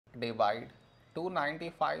divide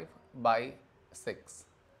 295 by 6.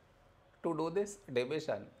 To do this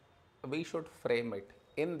division, we should frame it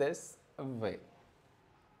in this way.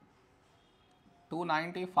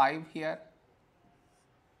 295 here,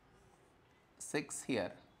 6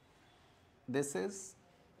 here. This is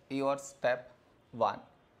your step 1.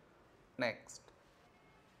 Next,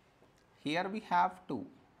 here we have 2,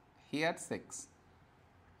 here 6.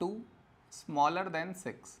 2 smaller than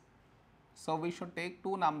 6. So we should take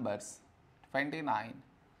two numbers, 29.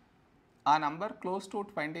 A number close to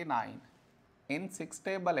 29 in 6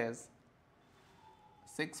 table is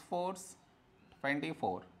 6 fours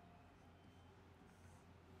 24.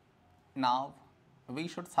 Now we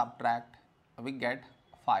should subtract, we get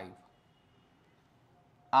 5.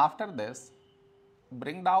 After this,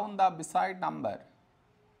 bring down the beside number.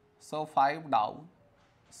 So 5 down,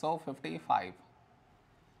 so 55.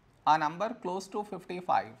 A number close to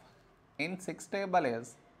 55 in 6 table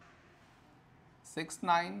is 6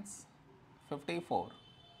 nines 54.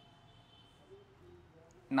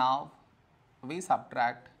 Now we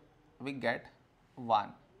subtract, we get 1.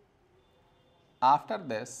 After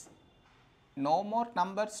this, no more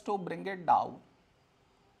numbers to bring it down.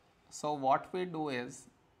 So what we do is,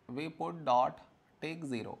 we put dot, take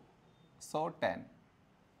 0. So 10.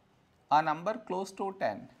 A number close to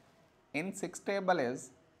 10 in 6 table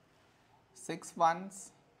is 6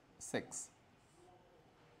 ones 6.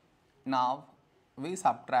 Now we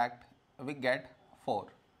subtract, we get 4.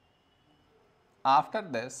 After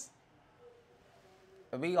this,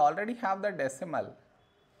 we already have the decimal,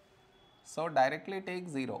 so directly take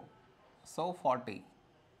 0. So 40.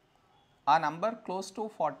 A number close to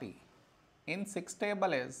 40 in 6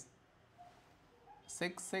 table is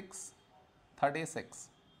 6 6 36.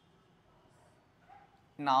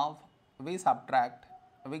 Now we subtract,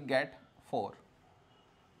 we get 4.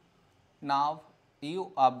 Now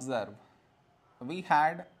you observe, we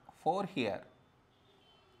had 4 here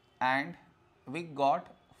and we got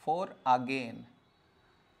 4 again.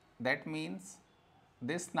 That means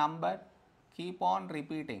this number keep on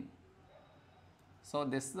repeating. So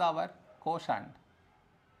this is our quotient.